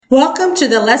Welcome to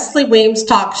the Leslie Weems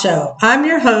Talk Show. I'm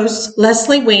your host,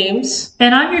 Leslie Weems.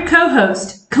 And I'm your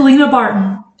co-host, Kalina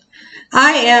Barton.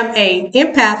 I am an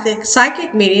empathic,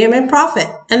 psychic medium and prophet,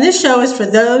 and this show is for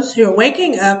those who are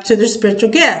waking up to their spiritual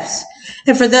gifts,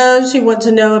 and for those who want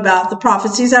to know about the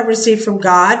prophecies I've received from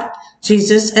God,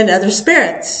 Jesus, and other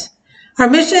spirits. Our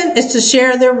mission is to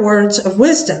share their words of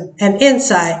wisdom and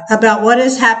insight about what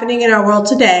is happening in our world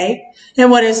today and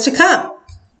what is to come.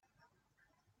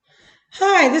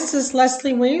 Hi, this is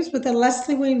Leslie Weems with the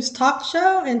Leslie Weems Talk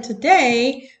Show, and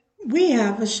today we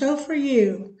have a show for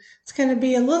you. It's going to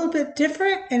be a little bit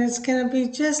different, and it's going to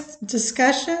be just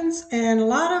discussions and a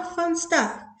lot of fun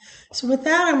stuff. So with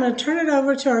that, I'm going to turn it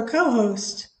over to our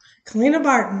co-host, Kalina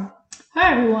Barton.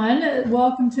 Hi, everyone.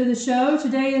 Welcome to the show.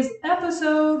 Today is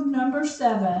episode number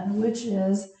 7, which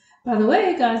is, by the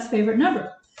way, God's favorite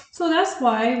number. So that's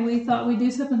why we thought we'd do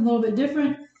something a little bit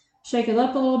different, shake it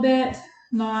up a little bit,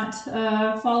 not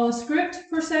follow a script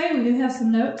per se. We do have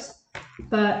some notes,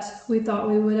 but we thought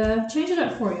we would change it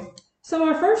up for you. So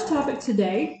our first topic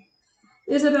today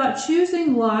is about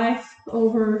choosing life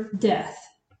over death.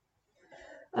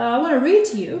 I want to read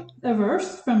to you a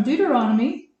verse from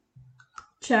Deuteronomy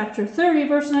chapter 30,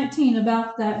 verse 19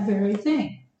 about that very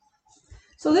thing.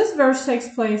 So this verse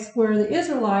takes place where the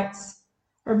Israelites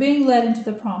are being led into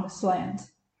the promised land,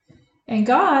 and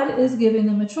God is giving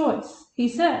them a choice. He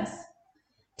says,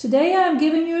 "Today I am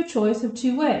giving you a choice of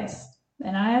 2 ways,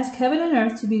 and I ask heaven and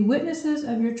earth to be witnesses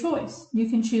of your choice. You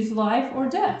can choose life or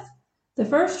death. The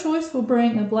first choice will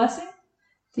bring a blessing.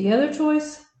 The other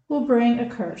choice will bring a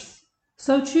curse.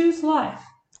 So choose life.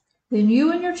 Then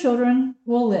you and your children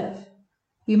will live.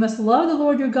 You must love the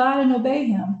Lord your God and obey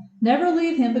him. Never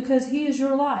leave him because he is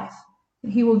your life.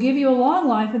 He will give you a long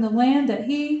life in the land that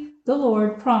he, the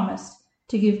Lord, promised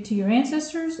to give to your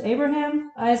ancestors,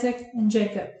 Abraham, Isaac, and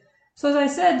Jacob." So as I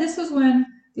said, this was when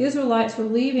the Israelites were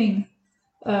leaving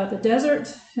the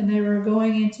desert and they were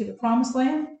going into the promised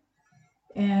land.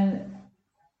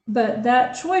 But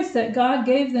that choice that God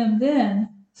gave them then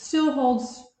still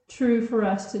holds true for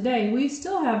us today. We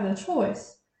still have the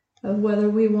choice of whether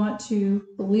we want to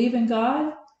believe in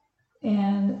God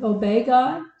and obey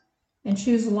God and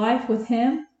choose life with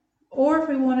him, or if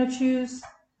we want to choose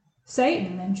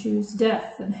Satan and choose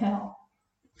death and hell.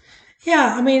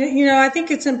 Yeah, I think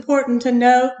it's important to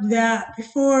note that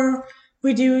before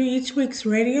we do each week's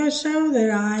radio show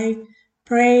that I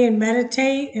pray and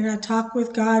meditate and I talk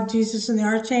with God, Jesus, and the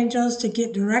archangels to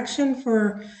get direction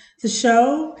for the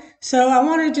show. So I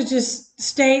wanted to just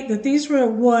state that these were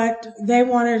what they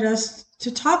wanted us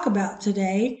to talk about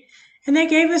today, and they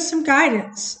gave us some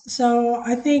guidance. So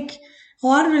I think a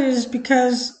lot of it is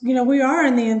because, we are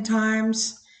in the end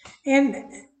times, and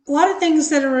a lot of things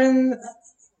that are in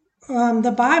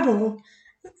the Bible,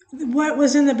 what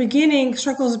was in the beginning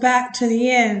circles back to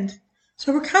the end.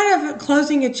 So we're kind of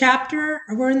closing a chapter.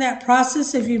 We're in that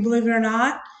process, if you believe it or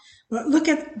not. But look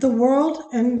at the world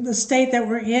and the state that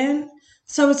we're in.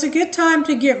 So it's a good time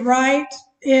to get right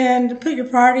and put your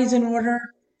priorities in order.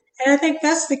 And I think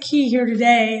that's the key here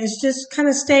today, is just kind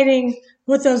of stating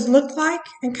what those look like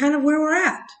and kind of where we're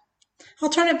at. I'll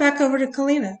turn it back over to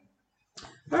Kalina.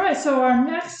 All right, so our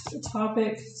next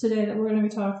topic today that we're going to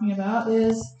be talking about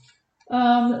is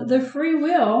the free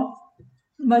will.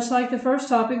 Much like the first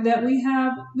topic, that we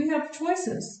have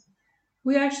choices.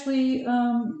 We actually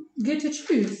get to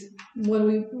choose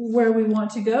where we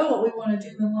want to go, what we want to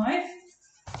do in life.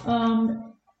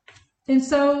 And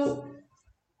so,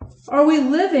 are we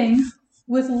living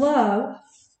with love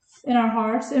in our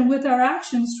hearts and with our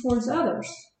actions towards others?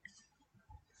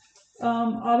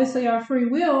 Obviously, our free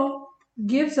will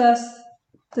gives us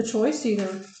the choice to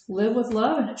either live with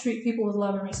love and to treat people with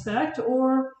love and respect,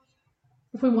 or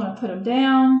if we want to put them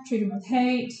down, treat them with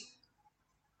hate,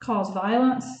 cause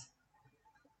violence.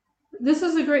 This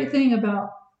is a great thing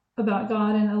about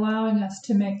God and allowing us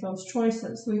to make those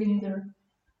choices. We can either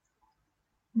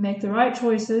make the right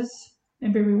choices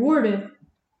and be rewarded,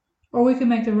 or we can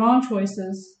make the wrong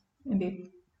choices and be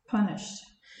punished.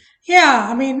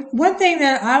 Yeah, one thing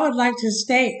that I would like to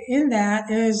state in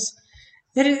that is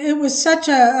that it was such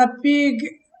a big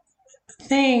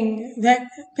thing that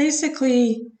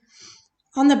basically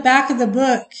on the back of the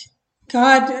book,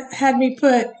 God had me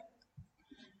put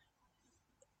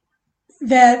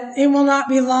that it will not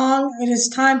be long. It is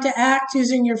time to act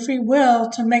using your free will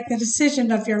to make the decision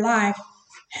of your life,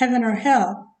 heaven or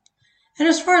hell. And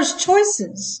as far as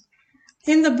choices,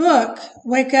 in the book,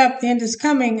 Wake Up, the End is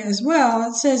Coming as well,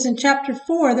 it says in chapter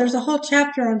 4, there's a whole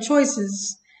chapter on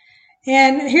choices.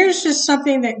 And here's just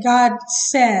something that God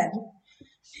said.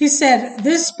 He said,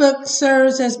 "This book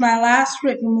serves as my last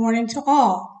written warning to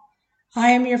all.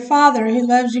 I am your Father who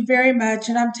loves you very much,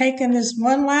 and I'm taking this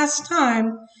one last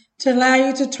time to allow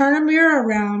you to turn a mirror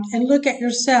around and look at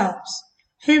yourselves.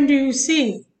 Whom do you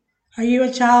see? Are you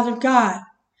a child of God?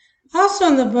 Also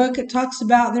in the book, it talks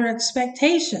about their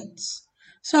expectations.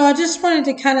 So I just wanted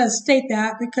to kind of state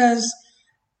that because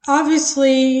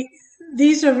obviously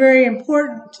these are very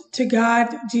important to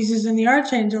God, Jesus, and the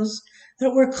archangels,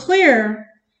 that we're clear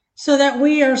so that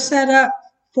we are set up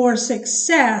for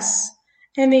success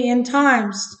in the end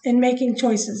times in making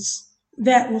choices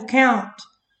that will count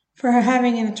for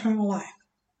having an eternal life.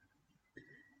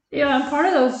 Yeah, and part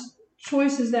of those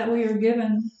choices that we are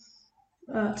given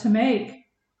to make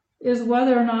is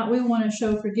whether or not we want to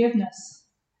show forgiveness,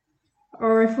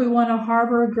 or if we want to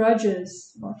harbor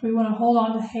grudges, or if we want to hold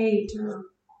on to hate, or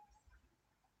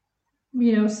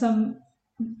some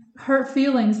hurt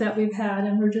feelings that we've had,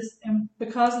 and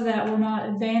because of that we're not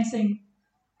advancing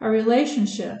our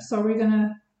relationships. Are we going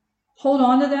to hold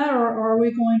on to that, or are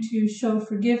we going to show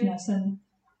forgiveness? And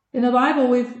in the Bible,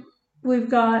 we've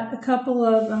got a couple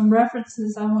of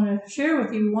references I want to share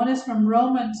with you. One is from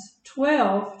Romans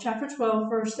 12, chapter 12,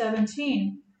 verse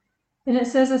 17. And it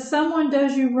says, if someone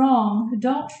does you wrong,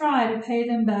 don't try to pay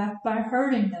them back by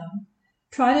hurting them.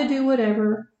 Try to do what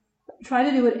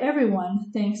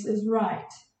everyone thinks is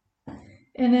right.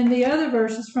 And then the other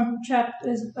verse is from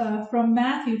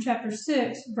Matthew chapter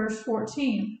 6, verse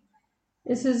 14.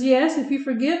 It says, yes, if you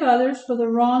forgive others for the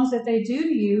wrongs that they do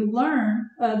to you,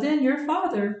 then your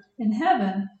Father in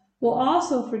heaven will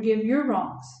also forgive your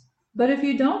wrongs. But if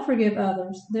you don't forgive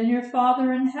others, then your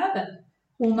Father in heaven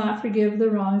will not forgive the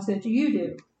wrongs that you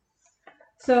do.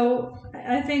 So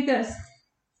I think that's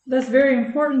very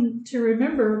important to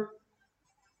remember,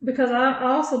 because I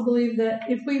also believe that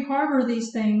if we harbor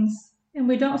these things and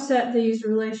we don't set these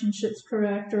relationships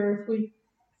correct, or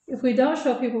if we don't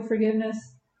show people forgiveness,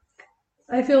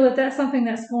 I feel that that's something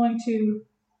that's going to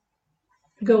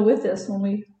go with us when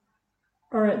we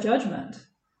are at judgment.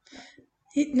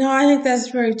 No, I think that's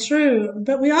very true.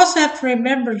 But we also have to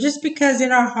remember, just because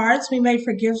in our hearts we may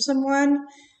forgive someone,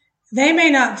 they may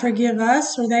not forgive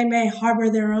us, or they may harbor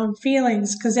their own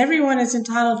feelings, because everyone is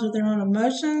entitled to their own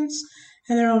emotions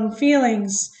and their own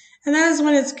feelings. And that is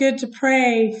when it's good to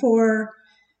pray for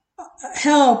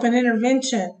help and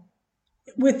intervention.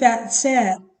 With that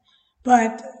said,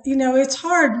 but, it's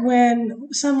hard when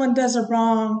someone does a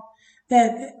wrong,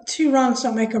 that two wrongs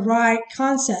don't make a right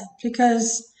concept,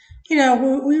 because,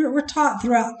 we're taught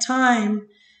throughout time,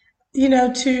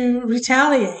 to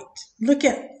retaliate. Look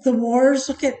at the wars,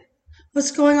 look at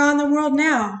what's going on in the world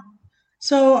now.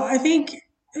 So I think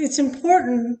it's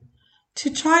important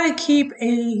to try to keep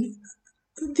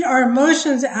our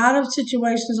emotions out of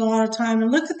situations a lot of time,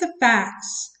 and look at the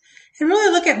facts and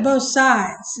really look at both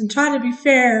sides and try to be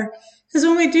fair. Because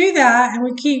when we do that and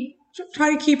we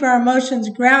try to keep our emotions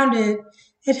grounded,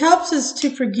 it helps us to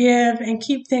forgive and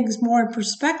keep things more in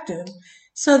perspective,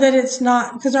 so that it's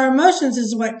not, because our emotions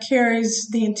is what carries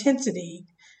the intensity.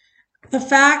 The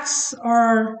facts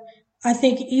are, I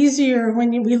think, easier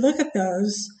when we look at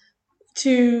those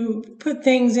to put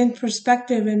things in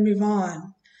perspective and move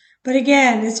on. But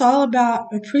again, it's all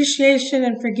about appreciation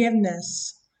and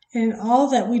forgiveness in all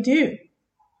that we do.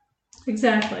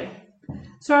 Exactly.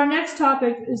 So our next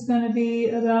topic is going to be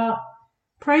about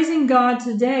praising God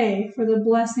today for the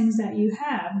blessings that you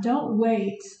have. Don't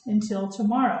wait until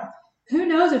tomorrow. Who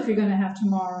knows if you're going to have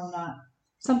tomorrow or not?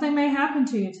 Something may happen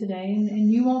to you today,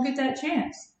 and you won't get that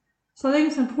chance. So I think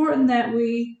it's important that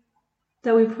we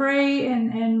pray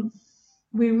and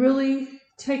we really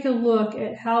take a look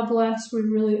at how blessed we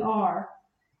really are.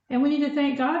 And we need to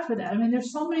thank God for that. I mean,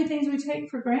 there's so many things we take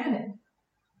for granted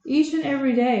each and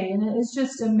every day, and it's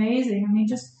just amazing. I mean,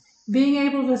 just being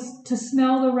able to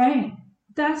smell the rain,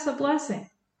 that's a blessing.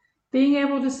 Being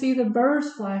able to see the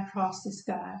birds fly across the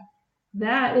sky,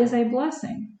 that is a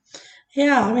blessing.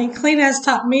 Yeah, I mean, Clean has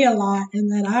taught me a lot, in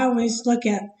that I always look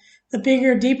at the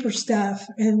bigger, deeper stuff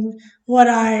and what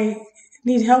I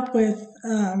need help with,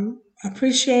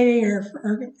 appreciating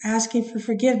or asking for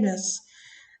forgiveness.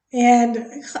 And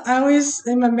I always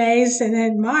am amazed and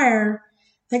admire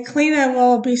that Kalina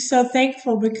will be so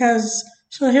thankful because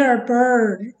she'll hear a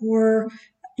bird, or,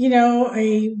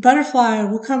 a butterfly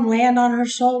will come land on her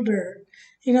shoulder.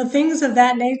 Things of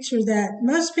that nature that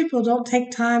most people don't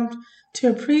take time to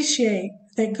appreciate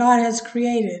that God has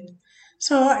created.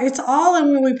 So it's all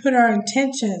in where we put our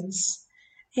intentions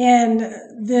in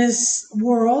this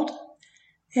world,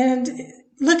 and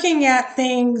looking at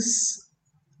things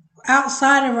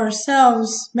outside of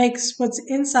ourselves makes what's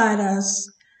inside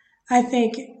us, I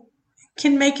think,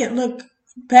 can make it look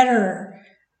better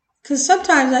because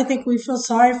sometimes I think we feel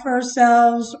sorry for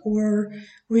ourselves or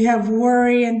we have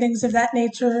worry and things of that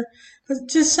nature. But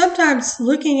just sometimes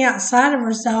looking outside of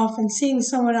ourselves and seeing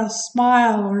someone else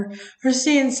smile or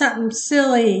seeing something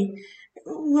silly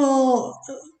will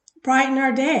brighten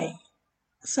our day.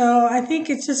 So I think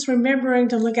it's just remembering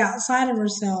to look outside of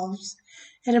ourselves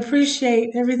and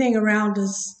appreciate everything around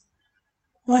us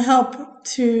will help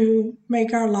to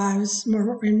make our lives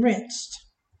more enriched.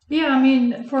 Yeah, I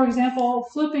mean, for example,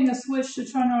 flipping a switch to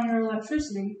turn on your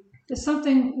electricity is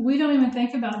something we don't even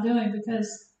think about doing because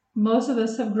most of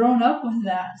us have grown up with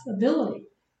that ability.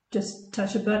 Just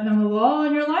touch a button on the wall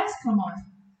and your lights come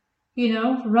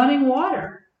on. Running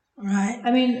water. Right.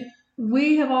 I mean,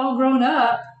 we have all grown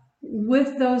up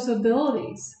with those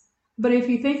abilities. But if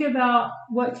you think about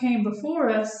what came before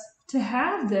us, to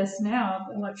have this now,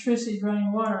 electricity,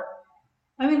 running water,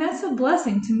 I mean, that's a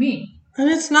blessing to me. And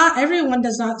it's not, everyone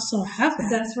does not still have that.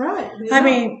 That's right. I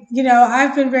mean,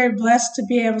 I've been very blessed to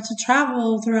be able to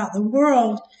travel throughout the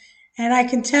world. And I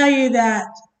can tell you that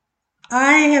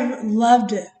I have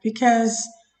loved it because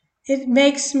it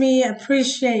makes me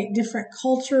appreciate different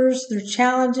cultures, their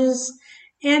challenges,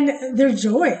 and their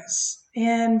joys.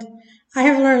 And I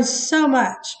have learned so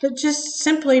much, but just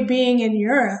simply being in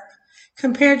Europe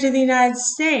compared to the United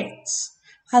States.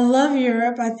 I love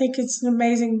Europe. I think it's an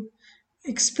amazing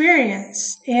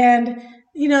experience. And,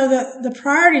 the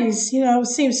priorities,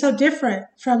 seem so different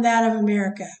from that of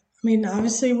America. I mean,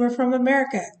 obviously we're from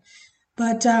America,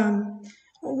 but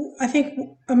I think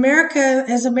America,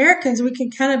 as Americans, we can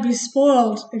kind of be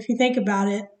spoiled if you think about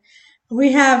it.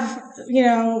 We have,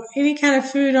 any kind of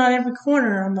food on every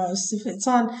corner almost. If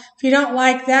you don't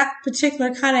like that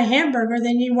particular kind of hamburger,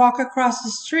 then you walk across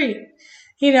the street.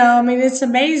 I mean, it's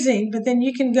amazing. But then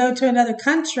you can go to another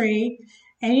country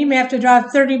and you may have to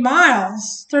drive 30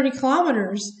 miles, 30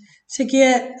 kilometers to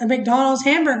get a McDonald's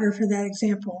hamburger, for that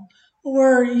example.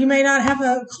 Or you may not have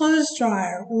a clothes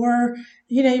dryer, or,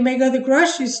 you may go to the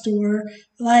grocery store.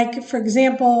 Like, for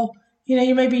example,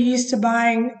 you may be used to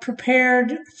buying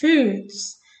prepared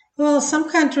foods. Well, some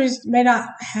countries may not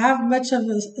have much of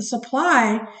a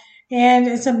supply, and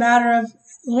it's a matter of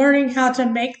learning how to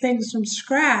make things from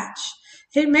scratch.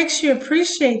 It makes you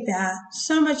appreciate that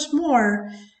so much more.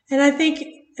 And I think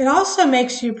it also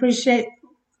makes you appreciate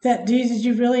that, did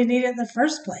you really need it in the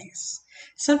first place?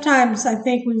 Sometimes I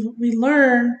think we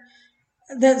learn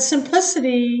that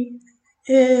simplicity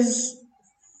is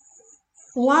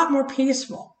a lot more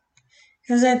peaceful.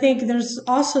 Because I think there's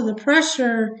also the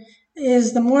pressure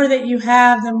is the more that you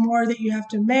have, the more that you have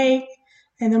to make,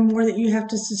 and the more that you have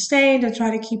to sustain to try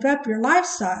to keep up your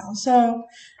lifestyle. So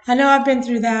I know I've been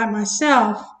through that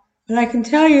myself, but I can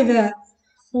tell you that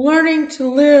learning to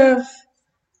live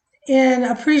and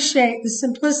appreciate the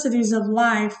simplicities of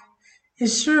life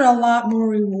is sure a lot more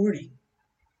rewarding.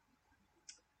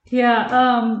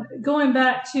 Yeah, going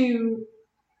back to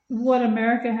what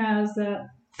America has that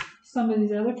some of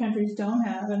these other countries don't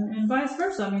have, and vice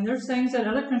versa. I mean, there's things that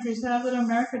other countries have that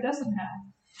America doesn't have.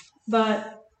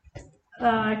 But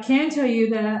I can tell you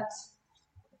that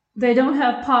they don't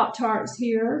have Pop-Tarts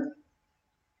here.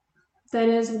 That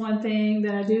is one thing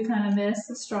that I do kind of miss,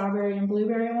 the strawberry and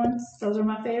blueberry ones. Those are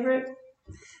my favorite.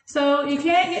 So you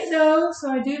can't get those,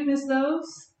 so I do miss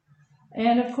those.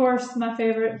 And of course, my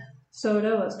favorite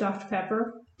soda was Dr.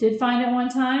 Pepper. Did find it one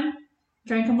time,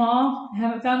 drank them all,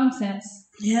 haven't found them since.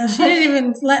 Yeah, she didn't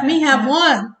even let me have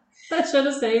one. I should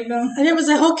have saved them. And it was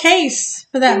a whole case,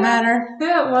 for that matter.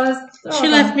 Yeah, it was. She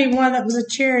left me one that was a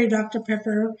cherry Dr.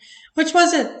 Pepper, which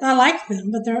wasn't, I liked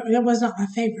them, but it was not my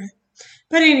favorite.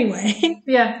 But anyway.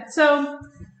 Yeah, so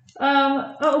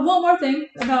one more thing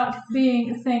about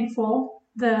being thankful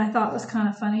that I thought was kind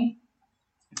of funny.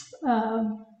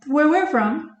 Where we're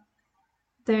from,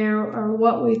 there are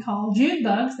what we call June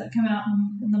bugs that come out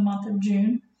in the month of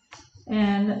June.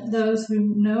 And those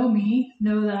who know me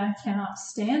know that I cannot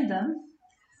stand them.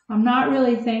 I'm not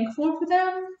really thankful for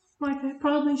them like I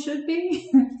probably should be.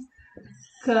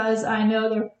 Because I know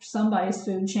they're somebody's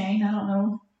food chain. I don't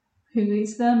know who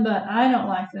eats them, but I don't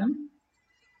like them.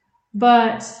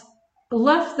 But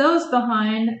left those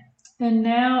behind, and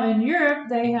now in Europe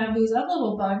they have these other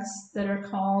little bugs that are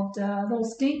called little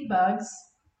stink bugs,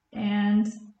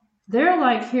 and they're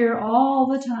like here all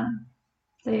the time.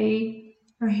 They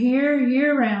are here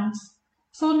year round.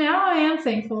 So now I am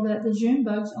thankful that the June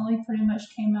bugs only pretty much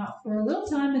came out for a little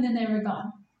time and then they were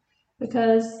gone.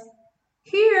 Because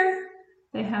here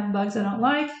they have bugs I don't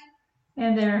like,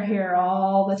 and they're here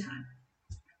all the time.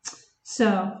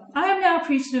 So I am now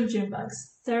appreciative of June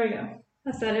bugs. There we go.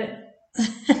 I said it.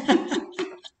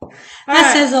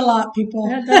 That says a lot, people.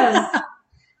 That does.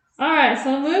 All right,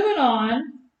 so moving on.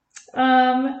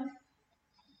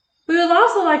 We would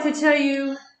also like to tell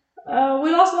you,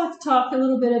 we'd also like to talk a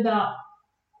little bit about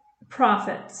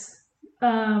prophets.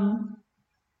 Our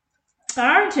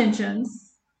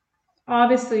intentions,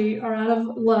 obviously, are out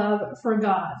of love for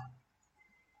God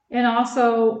and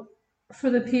also for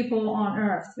the people on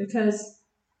earth, because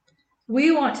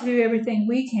we want to do everything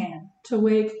we can to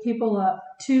wake people up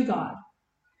to God.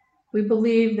 We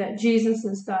believe that Jesus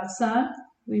is God's Son.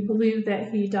 We believe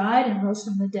that He died and rose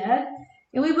from the dead.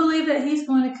 And we believe that He's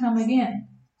going to come again.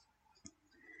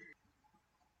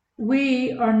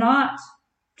 We are not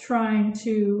trying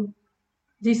to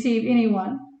deceive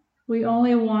anyone. We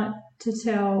only want to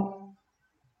tell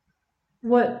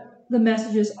what the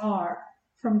messages are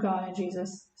from God and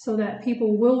Jesus, so that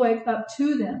people will wake up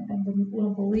to them and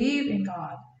will believe in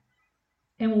God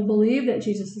and will believe that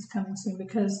Jesus is coming soon,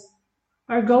 because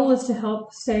our goal is to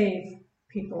help save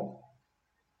people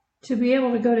to be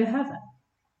able to go to heaven.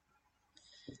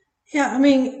 Yeah, I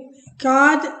mean,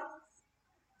 God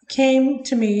came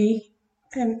to me,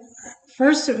 and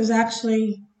first it was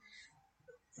actually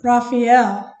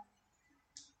Raphael.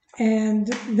 And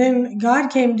then God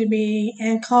came to me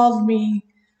and called me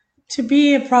to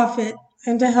be a prophet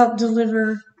and to help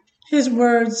deliver His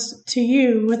words to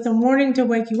you with the warning to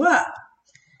wake you up.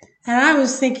 And I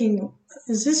was thinking,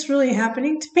 is this really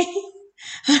happening to me?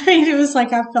 I mean, it was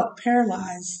like I felt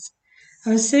paralyzed.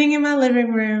 I was sitting in my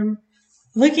living room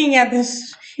looking at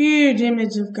this huge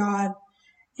image of God,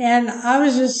 and I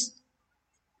was just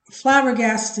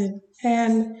flabbergasted.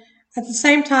 And at the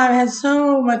same time, I had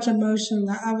so much emotion.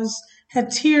 I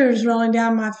had tears rolling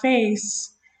down my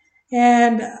face,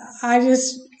 and I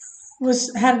just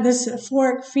had this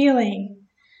euphoric feeling.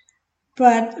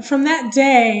 But from that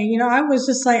day, I was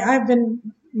just like, I've been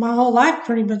my whole life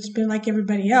pretty much been like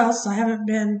everybody else. I haven't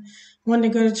been one to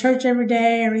go to church every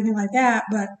day or anything like that.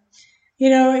 But,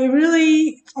 it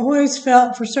really always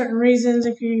felt, for certain reasons,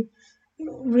 if you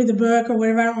read the book or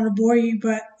whatever, I don't want to bore you,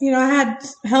 but, I had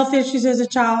health issues as a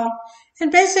child,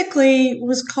 and basically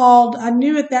was called, I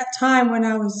knew at that time when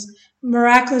I was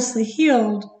miraculously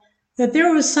healed that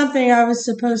there was something I was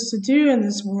supposed to do in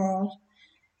this world.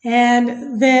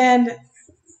 And then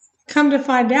come to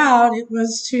find out, it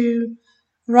was to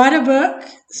write a book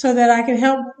so that I could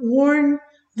help warn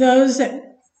those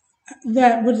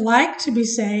that would like to be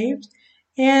saved.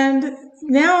 And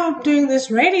now I'm doing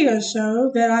this radio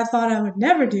show that I thought I would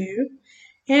never do.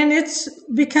 And it's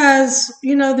because,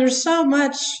 there's so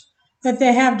much that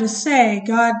they have to say,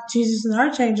 God, Jesus, and the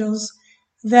archangels,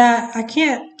 that I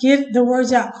can't get the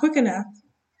words out quick enough.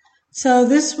 So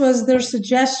this was their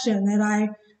suggestion, that I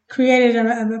created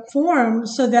a forum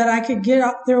so that I could get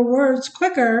out their words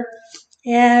quicker.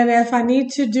 And if I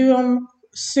need to do them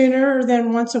sooner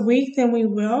than once a week, then we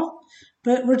will.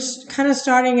 But we're just kind of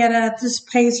starting at this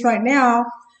pace right now,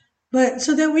 but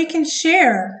so that we can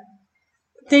share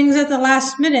things at the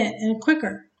last minute and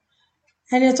quicker.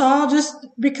 And it's all just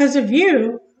because of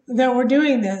you that we're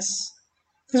doing this,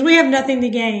 because we have nothing to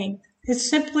gain. It's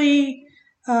simply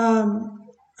a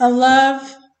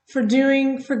love for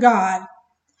doing for God.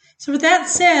 So with that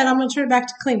said, I'm going to turn it back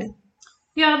to Clena.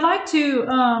 Yeah, I'd like to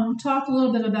talk a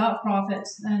little bit about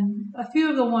prophets, and a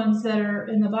few of the ones that are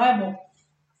in the Bible,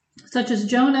 such as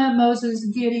Jonah, Moses,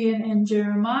 Gideon, and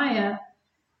Jeremiah.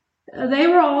 They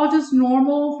were all just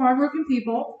normal, hardworking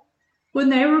people when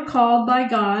they were called by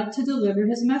God to deliver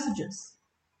His messages.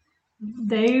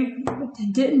 They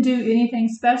didn't do anything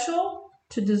special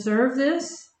to deserve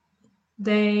this.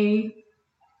 They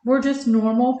were just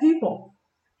normal people.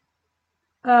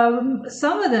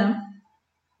 Some of them,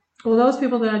 well, those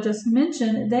people that I just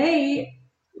mentioned, they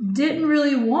didn't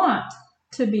really want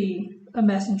to be a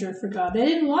messenger for God. They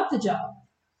didn't want the job.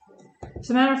 As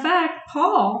a matter of fact,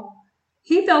 Paul,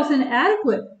 he felt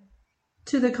inadequate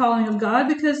to the calling of God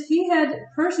because he had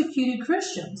persecuted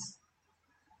Christians.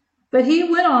 But he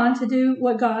went on to do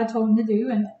what God told him to do.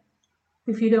 And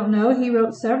if you don't know, he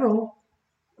wrote several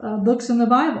books in the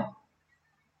Bible.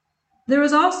 There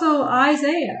was also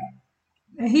Isaiah.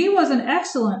 He was an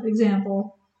excellent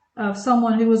example of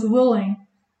someone who was willing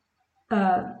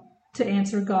to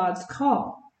answer God's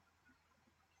call.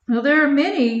 Now, there are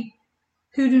many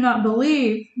who do not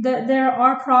believe that there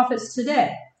are prophets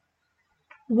today.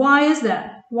 Why is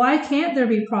that? Why can't there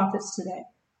be prophets today?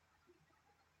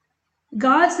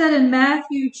 God said in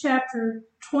Matthew chapter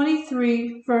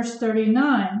 23, verse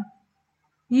 39,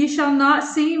 "Ye shall not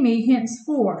see me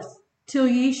henceforth, till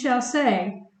ye shall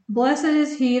say, Blessed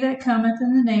is he that cometh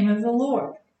in the name of the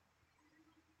Lord."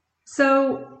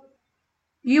 So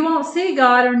you won't see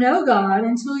God or know God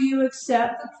until you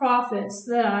accept the prophets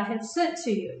that I have sent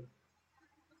to you.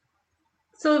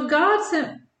 So if God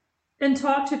sent and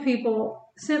talked to people,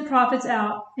 sent prophets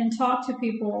out and talked to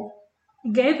people,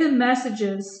 gave them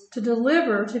messages to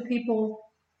deliver to people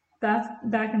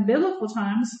back in biblical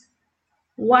times,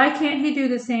 why can't he do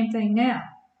the same thing now?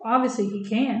 Obviously he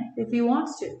can if he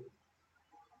wants to.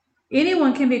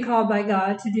 Anyone can be called by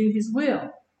God to do his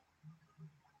will.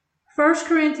 1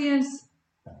 Corinthians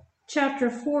chapter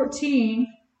 14,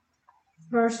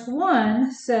 verse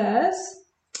 1 says,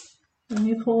 let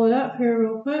me pull it up here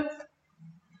real quick.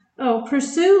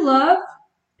 Pursue love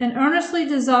and earnestly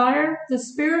desire the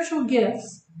spiritual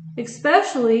gifts,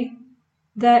 especially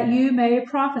that you may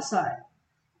prophesy.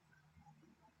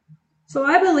 So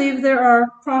I believe there are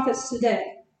prophets today,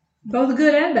 both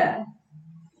good and bad.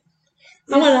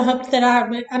 I want to hope that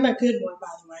I'm a good one, by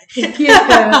the way.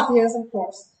 Yes, of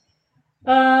course.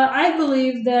 I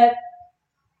believe that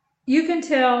you can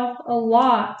tell a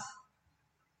lot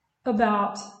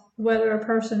about whether a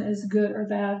person is good or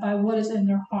bad by what is in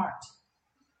their heart.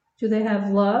 Do they have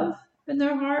love in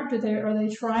their heart? Are they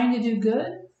trying to do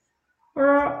good?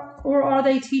 Or are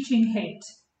they teaching hate?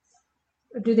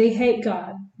 Or do they hate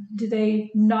God? Do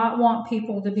they not want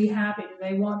people to be happy? Do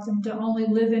they want them to only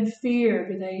live in fear?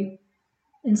 Do they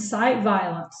incite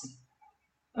violence?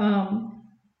 And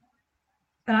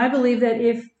I believe that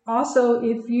if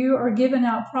you are given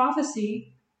out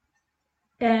prophecy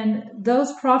and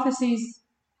those prophecies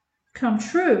come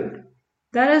true,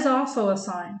 that is also a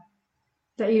sign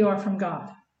that you are from God.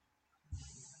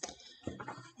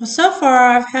 Well, so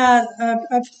far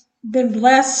I've been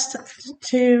blessed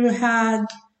to have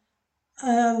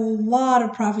a lot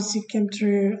of prophecy come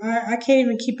true. I can't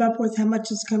even keep up with how much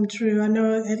has come true. I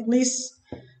know at least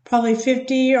probably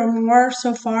 50 or more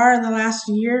so far in the last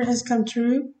year has come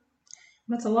true.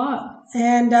 That's a lot.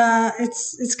 And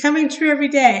it's coming true every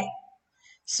day.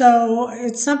 So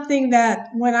it's something that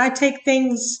when I take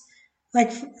things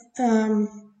like,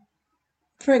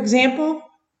 for example,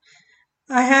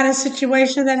 I had a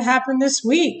situation that happened this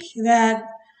week that,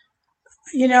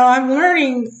 I'm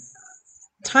learning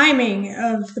timing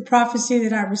of the prophecy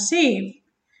that I received.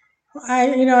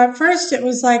 At first it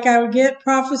was like I would get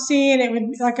prophecy and it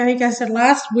would, like I think I said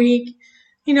last week,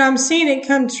 I'm seeing it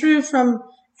come true from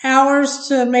hours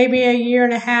to maybe a year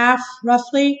and a half,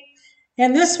 roughly.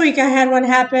 And this week I had one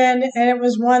happen, and it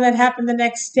was one that happened the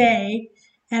next day.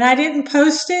 And I didn't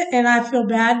post it, and I feel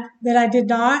bad that I did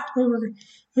not.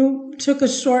 We took a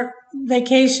short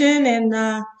vacation and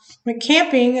went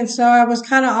camping, and so I was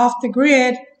kind of off the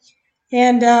grid.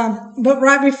 And but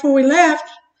right before we left,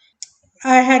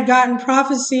 I had gotten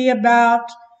prophecy about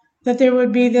that there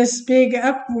would be this big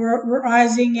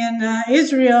uprising in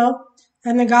Israel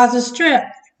and the Gaza Strip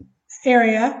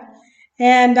area.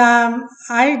 And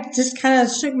I just kind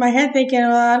of shook my head thinking,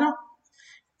 well,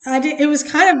 it was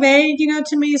kind of vague,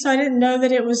 to me, so I didn't know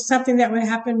that it was something that would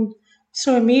happen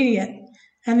so immediate.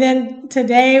 And then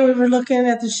today we were looking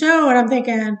at the show and I'm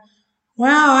thinking,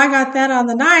 wow, I got that on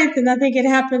the 9th and I think it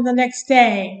happened the next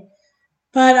day.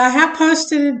 But I have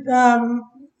posted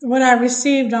what I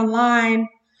received online,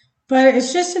 but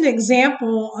it's just an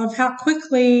example of how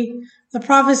quickly the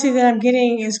prophecy that I'm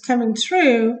getting is coming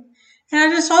true. And I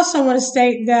just also want to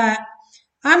state that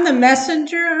I'm the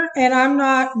messenger and I'm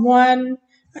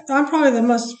probably the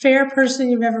most fair person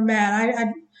you've ever met.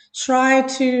 I try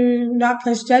to not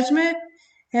place judgment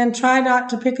and try not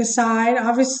to pick a side.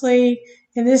 Obviously,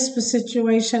 in this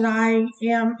situation, I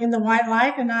am in the white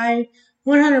light and I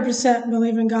 100%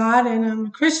 believe in God and I'm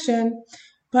a Christian,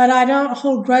 but I don't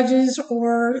hold grudges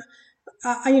or,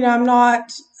 I'm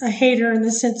not a hater in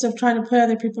the sense of trying to put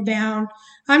other people down.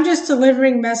 I'm just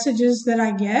delivering messages that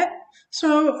I get.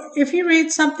 So if you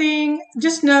read something,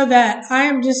 just know that I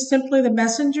am just simply the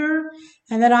messenger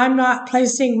and that I'm not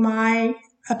placing my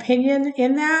opinion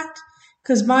in that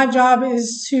because my job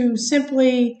is to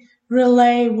simply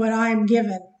relay what I'm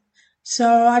given.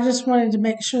 So I just wanted to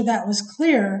make sure that was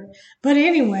clear. But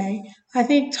anyway, I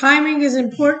think timing is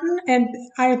important and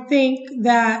I think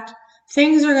that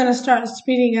things are going to start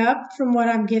speeding up from what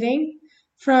I'm getting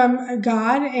from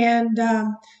God. And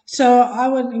so I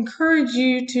would encourage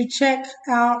you to check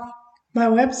out my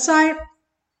website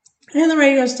and the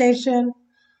radio station.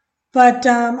 But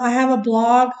I have a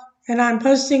blog and I'm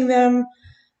posting them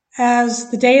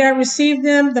as the date I received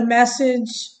them, the message,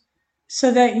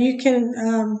 so that you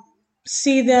can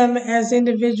see them as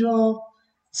individual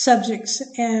subjects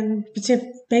and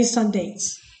based on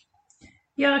dates.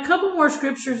 Yeah, a couple more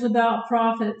scriptures about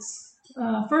prophets.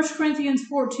 1 Corinthians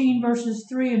 14 verses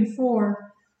 3 and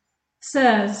 4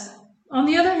 says, on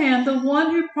the other hand, the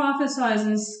one who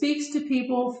prophesies speaks to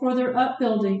people for their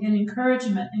upbuilding and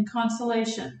encouragement and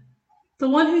consolation. The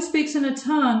one who speaks in a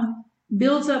tongue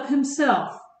builds up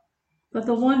himself, but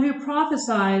the one who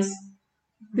prophesies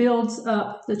builds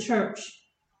up the church.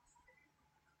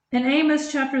 In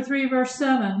Amos chapter 3, verse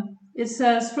 7, it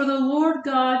says, "For the Lord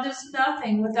God does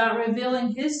nothing without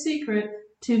revealing his secret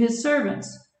to his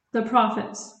servants, the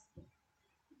prophets."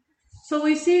 So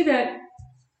we see that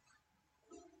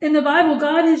in the Bible,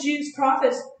 God has used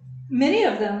prophets, many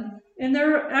of them, and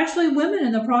there are actually women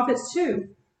in the prophets too.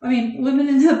 I mean, women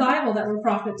in the Bible that were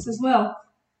prophets as well.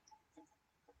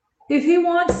 If he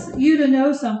wants you to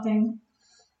know something,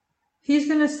 he's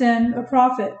going to send a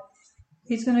prophet.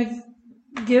 He's going to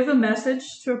give a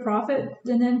message to a prophet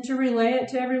and then to relay it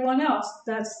to everyone else.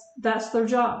 That's their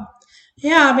job.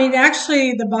 Yeah, I mean,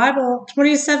 actually, the Bible,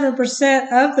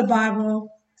 27% of the Bible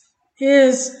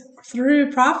is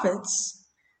through prophets.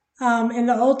 In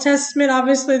the Old Testament,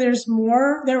 obviously, there's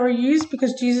more that were used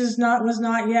because Jesus was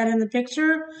not yet in the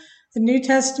picture. The New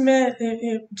Testament,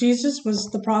 Jesus was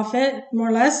the prophet, more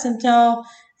or less, until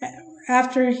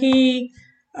after he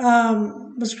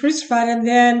was crucified, and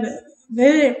then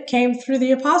it came through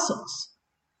the apostles.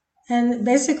 And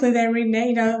basically, they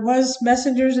renamed, it was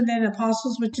messengers and then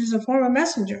apostles, which is a form of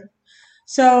messenger.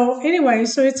 So anyway,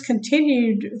 so it's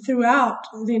continued throughout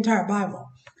the entire Bible.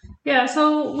 Yeah,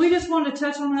 so we just want to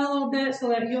touch on that a little bit so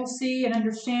that you'll see and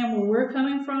understand where we're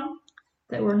coming from,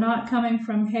 that we're not coming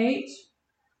from hate,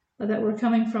 but that we're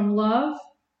coming from love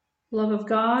of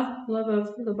God, love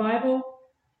of the Bible,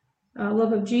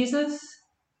 love of Jesus,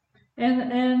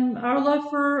 and our love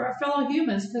for our fellow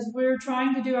humans, because we're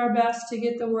trying to do our best to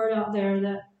get the word out there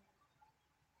that,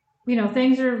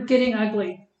 things are getting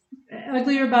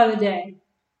uglier by the day,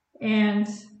 and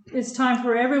it's time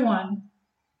for everyone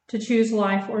to choose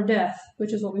life or death,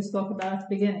 which is what we spoke about at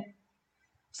the beginning.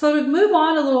 So to move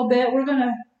on a little bit,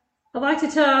 I'd like to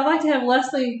have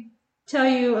Leslie tell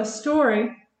you a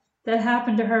story that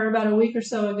happened to her about a week or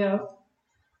so ago.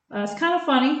 It's kind of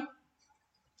funny.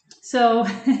 So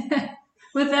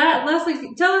with that,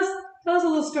 Leslie, tell us a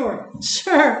little story.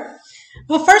 Sure.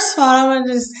 Well, first of all, I want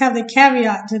to just have the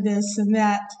caveat to this, and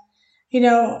that,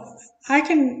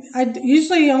 I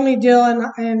usually only deal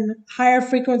in higher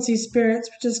frequency spirits,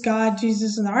 which is God,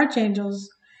 Jesus, and the archangels.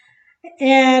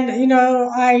 And,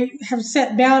 I have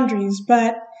set boundaries,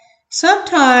 but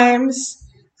sometimes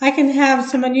I can have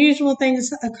some unusual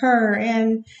things occur.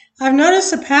 And I've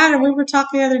noticed a pattern. We were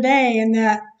talking the other day, and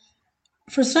that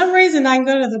for some reason I can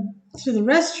go to the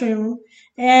restroom,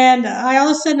 and all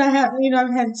of a sudden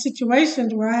I've had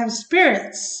situations where I have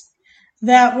spirits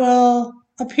that will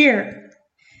appear.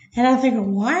 And I'm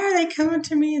thinking, why are they coming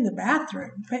to me in the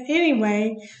bathroom? But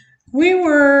anyway, we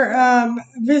were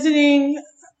visiting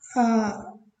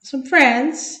some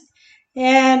friends,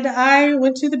 and I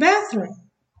went to the bathroom.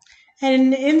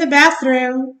 And in the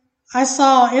bathroom, I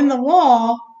saw in the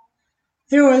wall,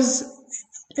 it was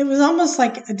almost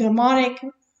like a demonic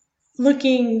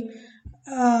looking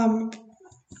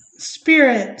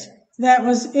spirit that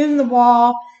was in the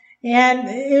wall, and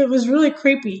it was really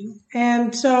creepy.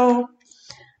 And so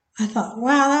I thought,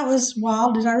 wow, that was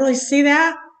wild. Did I really see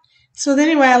that? So then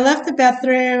anyway, I left the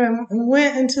bathroom and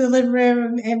went into the living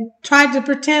room and tried to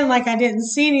pretend like I didn't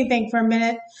see anything for a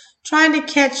minute, trying to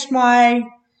catch my,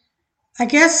 I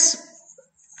guess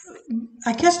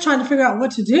trying to figure out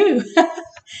what to do.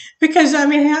 Because, I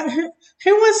mean,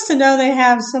 who wants to know they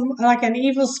have an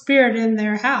evil spirit in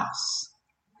their house?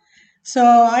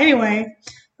 So anyway,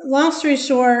 long story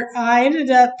short, I ended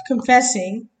up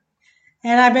confessing.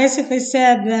 And I basically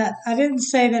said that I didn't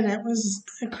say that it was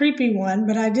a creepy one,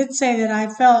 but I did say that I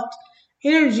felt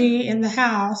energy in the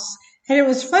house. And it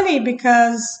was funny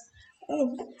because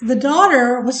the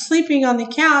daughter was sleeping on the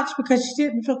couch because she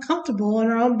didn't feel comfortable in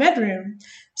her own bedroom.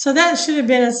 So that should have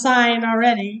been a sign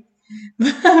already.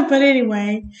 But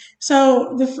anyway,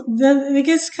 so it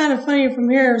gets kind of funny from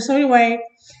here. So anyway,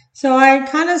 so I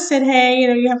kind of said, hey,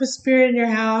 you have a spirit in your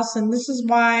house, and this is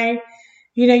why,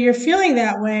 you're feeling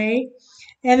that way.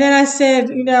 And then I said,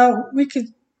 we could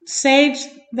sage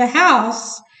the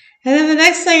house. And then the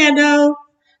next thing I know,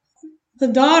 the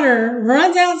daughter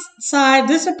runs outside,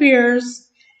 disappears,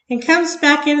 and comes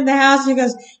back into the house and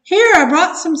goes, here, I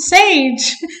brought some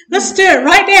sage. Let's do it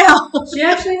right now. She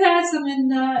actually had some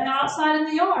outside in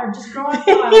the yard, just growing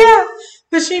wild. Yeah,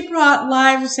 but she brought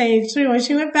live sage. So anyway,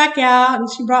 she went back out and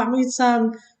she brought me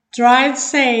some dried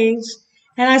sage.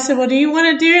 And I said, well, do you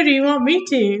want to do it or do you want me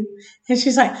to? And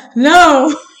she's like, no,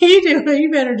 you do it. You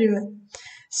better do it.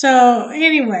 So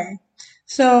anyway,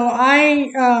 so I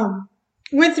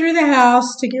went through the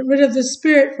house to get rid of the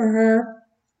spirit for her.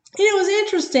 And it was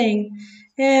interesting.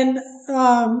 And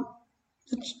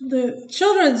the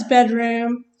children's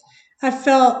bedroom, I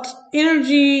felt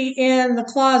energy in the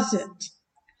closet.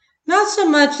 not so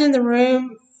much in the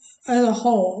room as a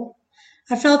whole.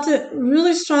 I felt it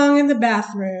really strong in the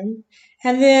bathroom.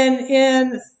 And then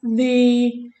in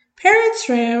the parents'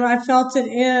 room, I felt it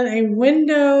in a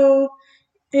window,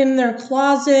 in their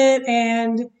closet,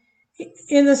 and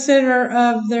in the center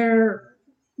of their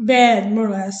bed, more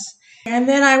or less. And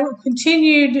then I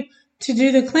continued to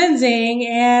do the cleansing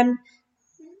and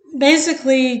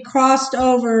basically crossed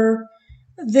over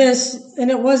this,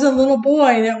 and it was a little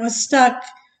boy that was stuck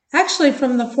actually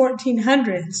from the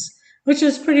 1400s, which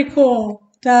was pretty cool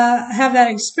to have that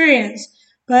experience.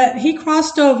 But he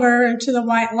crossed over into the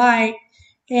white light,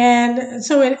 and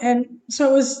so it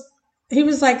was. He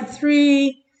was like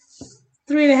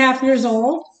 3.5 years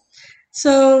old.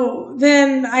 So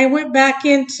then I went back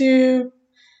into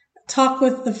talk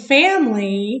with the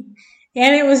family,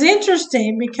 and it was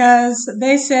interesting because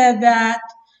they said that,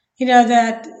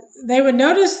 that they would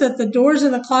notice that the doors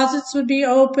in the closets would be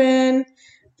open,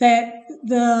 that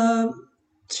the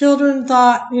children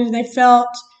thought, they felt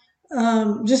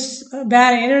just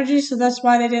bad energy, so that's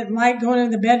why they didn't like going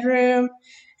in the bedroom.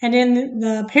 And in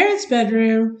the parents'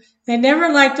 bedroom, they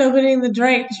never liked opening the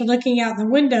drapes or looking out the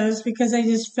windows because they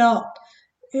just felt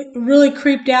really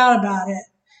creeped out about it.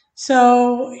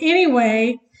 So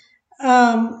anyway,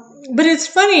 but it's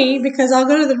funny because I'll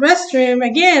go to the restroom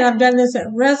again. I've done this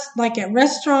at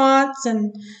restaurants,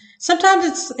 and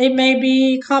sometimes it may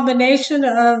be a combination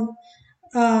of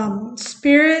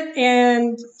spirit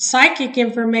and psychic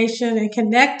information and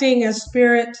connecting a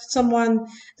spirit to someone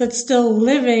that's still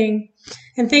living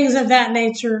and things of that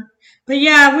nature. But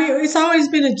yeah, it's always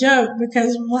been a joke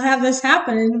because we'll have this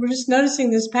happen and we're just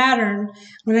noticing this pattern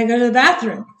when I go to the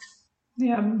bathroom.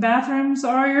 Yeah, bathrooms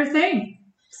are your thing.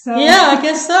 So yeah, I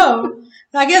guess so.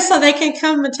 I guess so they can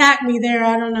come attack me there.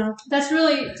 I don't know. That's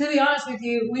really, to be honest with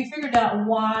you, we figured out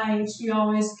why she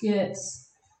always gets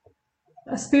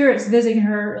spirits visiting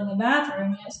her in the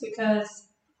bathroom. It's because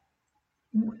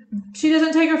she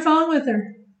doesn't take her phone with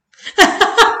her.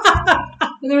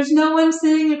 There's no one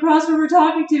sitting across from her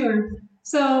talking to her.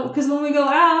 So, because when we go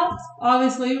out,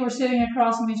 obviously we're sitting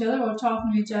across from each other, we're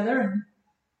talking to each other,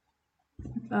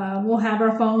 and we'll have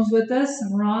our phones with us,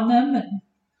 and we're on them.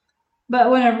 But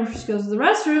whenever she goes to the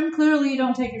restroom, clearly you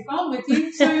don't take your phone with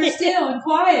you, so you're still and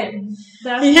quiet. And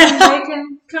that's when they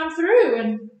can come through.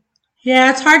 And yeah,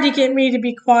 it's hard to get me to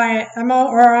be quiet. I'm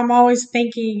always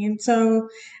thinking, and so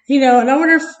in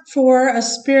order for a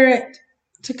spirit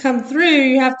to come through,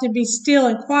 you have to be still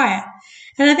and quiet.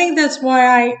 And I think that's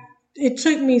why it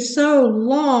took me so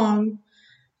long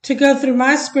to go through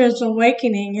my spiritual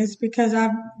awakening, is because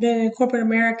I've been in corporate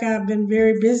America. I've been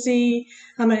very busy.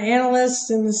 I'm an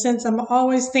analyst in the sense I'm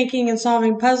always thinking and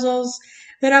solving puzzles,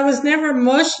 that I was never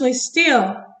emotionally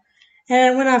still.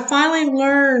 And when I finally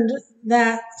learned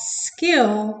that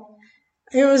skill,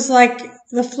 it was like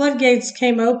the floodgates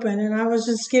came open and I was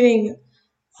just getting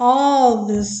all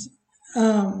this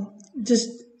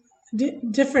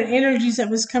different energies that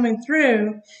was coming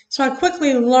through. So I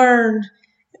quickly learned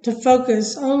to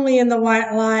focus only in the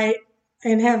white light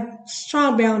and have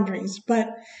strong boundaries. But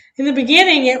in the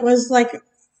beginning, it was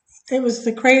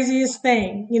the craziest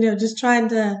thing, just trying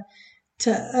to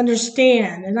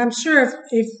understand. And I'm sure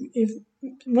if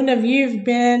one of you've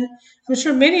been, I'm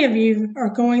sure many of you are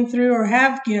going through or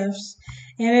have gifts,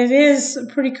 and it is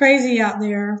pretty crazy out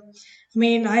there. I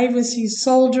mean, I even see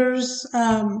soldiers,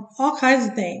 all kinds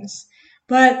of things.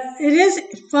 But it is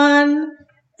fun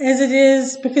as it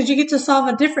is because you get to solve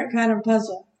a different kind of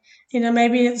puzzle.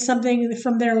 Maybe it's something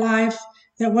from their life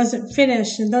that wasn't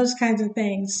finished and those kinds of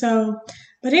things. So,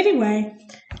 but anyway,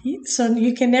 so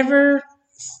you can never,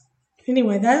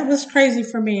 anyway, that was crazy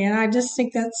for me. And I just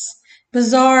think that's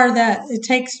bizarre that it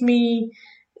takes me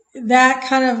that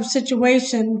kind of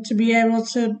situation to be able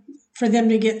for them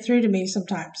to get through to me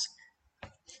sometimes.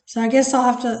 So I guess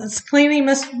I'll have to, it's cleaning,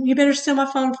 you better steal my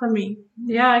phone from me.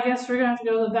 Yeah, I guess we're going to have to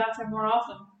go to the bathroom more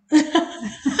often.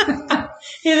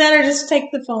 You better just take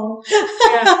the phone.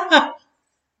 Yeah.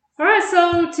 All right,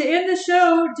 so to end the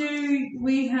show, do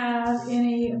we have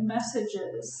any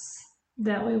messages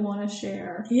that we want to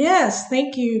share? Yes,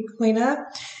 thank you, Lena.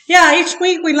 Yeah, each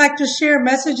week we like to share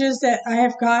messages that I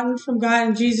have gotten from God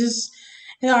and Jesus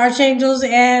and the archangels,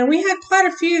 and we had quite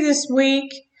a few this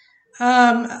week.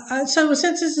 So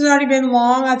since this has already been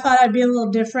long, I thought I'd be a little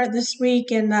different this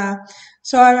week, and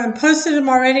so I posted them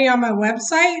already on my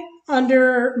website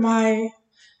under my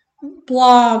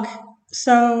blog.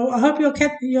 So I hope you'll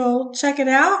check it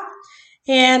out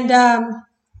and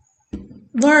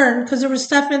learn, because there was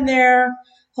stuff in there,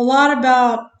 a lot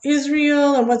about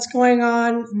Israel and what's going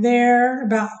on there,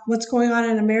 about what's going on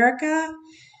in America,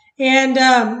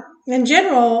 and in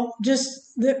general,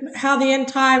 just how the end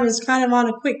time is kind of on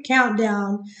a quick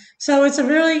countdown. So it's a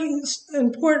really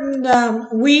important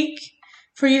week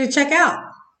for you to check out.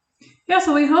 Yeah,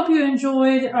 so we hope you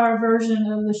enjoyed our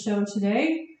version of the show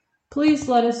today. Please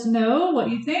let us know what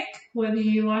you think, whether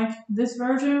you like this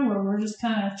version where we're just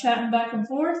kind of chatting back and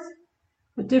forth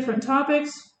with different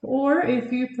topics, or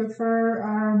if you prefer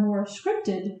our more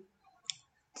scripted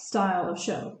style of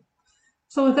show.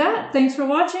 So with that, thanks for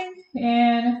watching,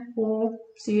 and we'll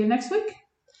see you next week.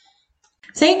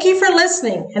 Thank you for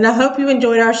listening, and I hope you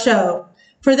enjoyed our show.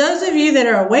 For those of you that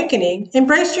are awakening,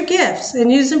 embrace your gifts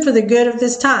and use them for the good of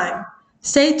this time.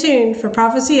 Stay tuned for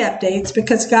prophecy updates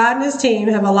because God and his team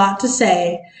have a lot to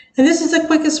say, and this is the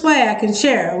quickest way I can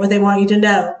share what they want you to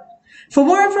know. For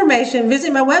more information,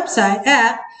 visit my website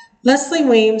at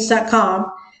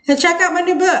leslieweems.com and check out my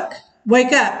new book,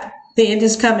 Wake Up, The End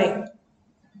is Coming.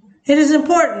 It is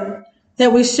important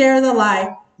that we share the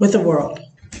light with the world.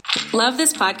 Love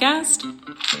this podcast?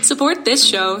 Support this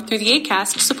show through the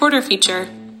Acast supporter feature.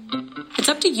 It's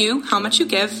up to you how much you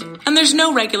give, and there's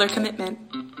no regular commitment.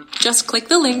 Just click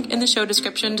the link in the show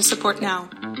description to support now.